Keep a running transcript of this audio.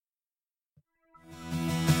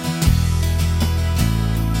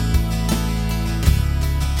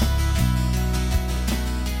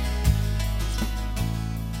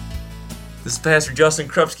This is Pastor Justin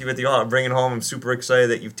Krupski with you all at Bring It Home. I'm super excited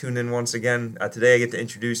that you've tuned in once again. Today I get to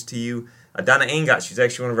introduce to you Donna Angot. She's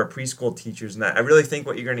actually one of our preschool teachers. And I really think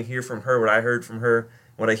what you're going to hear from her, what I heard from her,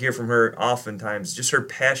 what I hear from her oftentimes, just her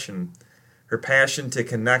passion to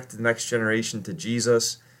connect the next generation to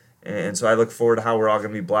Jesus. And so I look forward to how we're all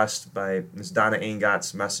going to be blessed by Ms. Donna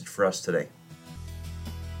Angot's message for us today.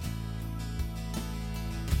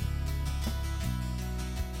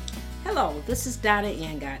 Hello, this is Donna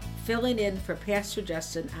Angot, filling in for Pastor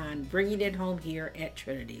Justin on Bringing It Home here at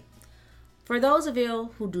Trinity. For those of you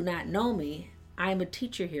who do not know me, I am a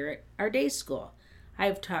teacher here at our day school. I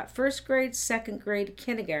have taught first grade, second grade,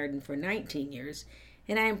 kindergarten for 19 years,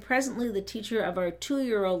 and I am presently the teacher of our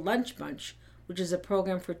 2-year-old Lunch Bunch, which is a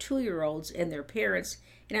program for 2-year-olds and their parents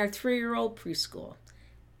in our 3-year-old preschool.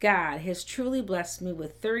 God has truly blessed me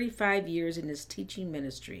with 35 years in His teaching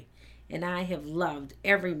ministry, and I have loved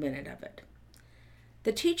every minute of it.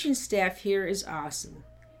 The teaching staff here is awesome.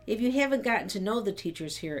 If you haven't gotten to know the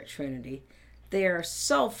teachers here at Trinity, they are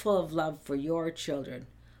so full of love for your children.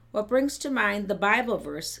 What brings to mind the Bible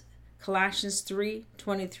verse, Colossians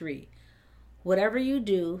 3:23. Whatever you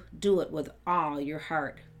do, do it with all your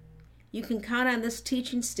heart. You can count on this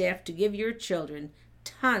teaching staff to give your children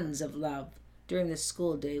tons of love during the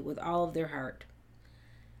school day with all of their heart.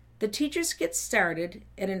 The teachers get started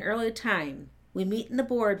at an early time. We meet in the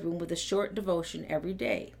boardroom with a short devotion every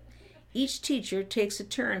day. Each teacher takes a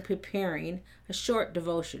turn preparing a short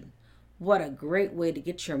devotion. What a great way to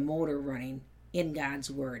get your motor running in God's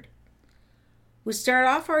Word. We start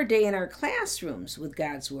off our day in our classrooms with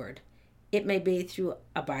God's Word. It may be through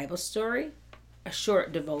a Bible story, a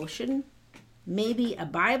short devotion, maybe a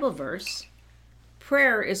Bible verse.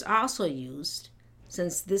 Prayer is also used,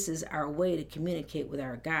 since this is our way to communicate with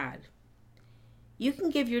our God. You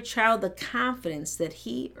can give your child the confidence that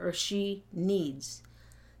he or she needs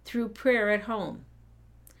through prayer at home.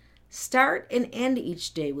 Start and end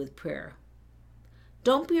each day with prayer.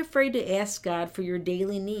 Don't be afraid to ask God for your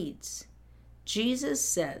daily needs. Jesus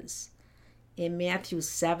says in Matthew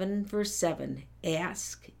 7, verse 7,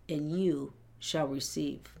 "Ask and you shall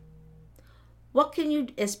receive." What can you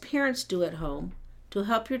as parents do at home to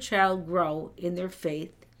help your child grow in their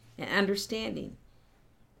faith and understanding?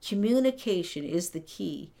 Communication is the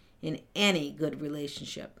key in any good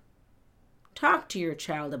relationship. Talk to your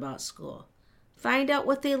child about school. Find out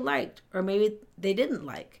what they liked or maybe they didn't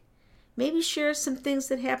like. Maybe share some things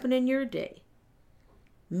that happened in your day.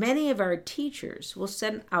 Many of our teachers will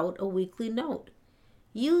send out a weekly note.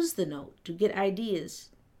 Use the note to get ideas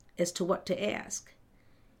as to what to ask.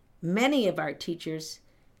 Many of our teachers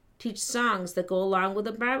teach songs that go along with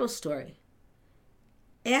a Bible story.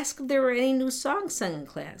 Ask if there were any new songs sung in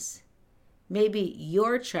class. Maybe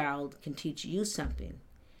your child can teach you something.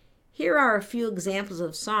 Here are a few examples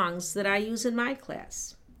of songs that I use in my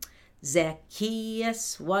class.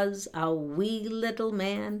 Zacchaeus was a wee little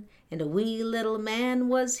man, and a wee little man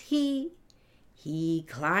was he. He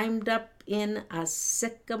climbed up in a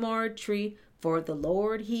sycamore tree, for the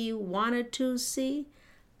Lord he wanted to see.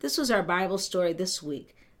 This was our Bible story this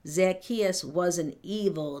week. Zacchaeus was an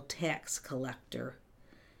evil tax collector.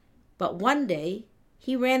 But one day,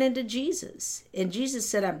 he ran into Jesus, and Jesus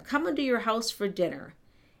said, "I'm coming to your house for dinner."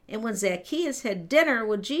 And when Zacchaeus had dinner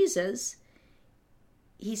with Jesus,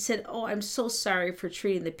 he said, "Oh, I'm so sorry for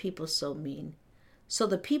treating the people so mean." So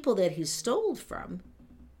the people that he stole from,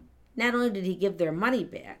 not only did he give their money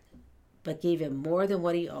back, but gave him more than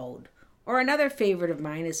what he owed. Or another favorite of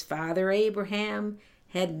mine is Father Abraham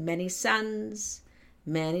had many sons.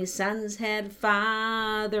 Many sons had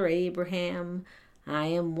Father Abraham. I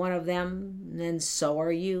am one of them, and so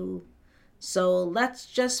are you. So let's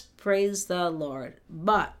just praise the Lord.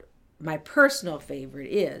 But my personal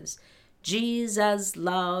favorite is Jesus'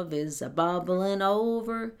 love is a bubbling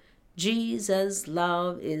over. Jesus'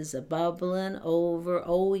 love is a bubbling over.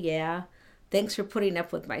 Oh yeah. Thanks for putting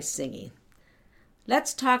up with my singing.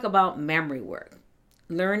 Let's talk about memory work.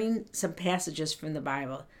 Learning some passages from the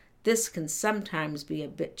Bible. This can sometimes be a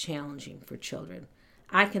bit challenging for children.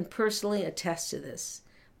 I can personally attest to this.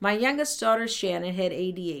 My youngest daughter, Shannon, had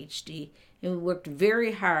ADHD, and we worked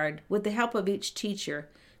very hard with the help of each teacher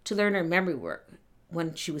to learn her memory work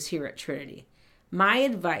when she was here at Trinity. My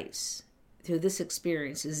advice through this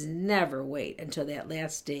experience is never wait until that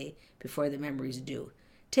last day before the memories due.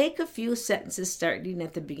 Take a few sentences starting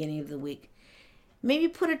at the beginning of the week. Maybe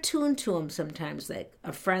put a tune to them sometimes, like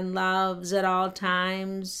 "A friend loves at all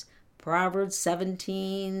times," Proverbs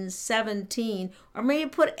 17:17, or maybe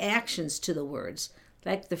put actions to the words,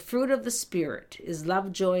 like "The fruit of the Spirit is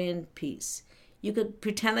love, joy, and peace." You could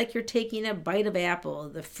pretend like you're taking a bite of apple,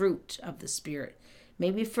 the fruit of the Spirit.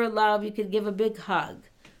 Maybe for love, you could give a big hug.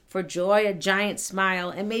 For joy, a giant smile.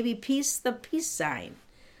 And maybe peace, the peace sign.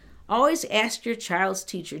 Always ask your child's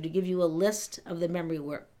teacher to give you a list of the memory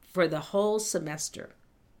work for the whole semester.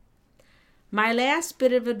 My last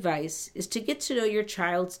bit of advice is to get to know your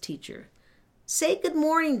child's teacher. Say good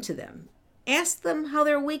morning to them. Ask them how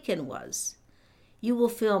their weekend was. You will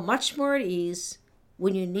feel much more at ease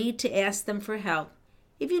when you need to ask them for help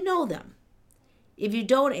if you know them. If you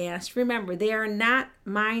don't ask, remember they are not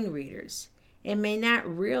mind readers and may not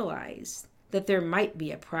realize that there might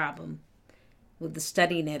be a problem with the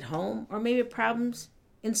studying at home or maybe problems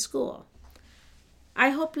in school. I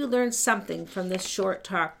hope you learned something from this short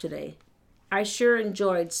talk today. I sure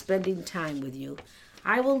enjoyed spending time with you.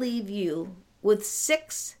 I will leave you with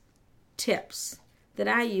 6 tips that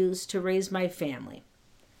I use to raise my family.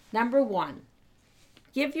 Number 1,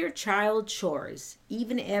 give your child chores,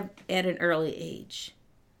 even at an early age.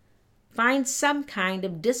 Find some kind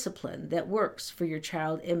of discipline that works for your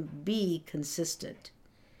child and be consistent.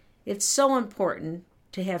 It's so important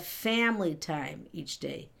to have family time each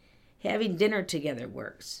day. Having dinner together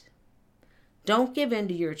works. Don't give in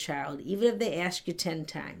to your child, even if they ask you 10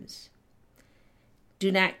 times.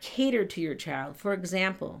 Do not cater to your child. For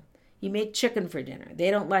example, you make chicken for dinner.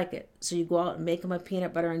 They don't like it, so you go out and make them a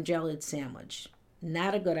peanut butter and jelly sandwich.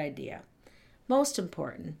 Not a good idea. Most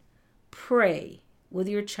important, pray with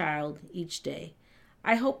your child each day.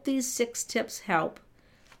 I hope these 6 tips help.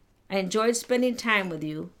 I enjoyed spending time with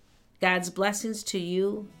you. God's blessings to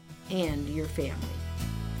you and your family.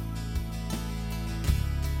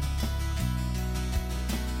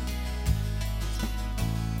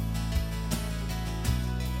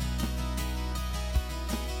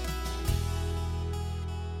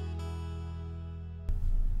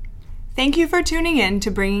 Thank you for tuning in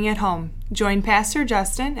to Bringing It Home. Join Pastor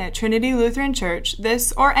Justin at Trinity Lutheran Church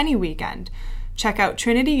this or any weekend. Check out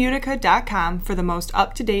trinityutica.com for the most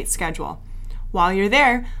up-to-date schedule. While you're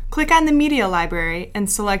there, click on the Media Library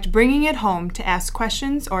and select Bringing It Home to ask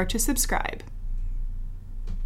questions or to subscribe.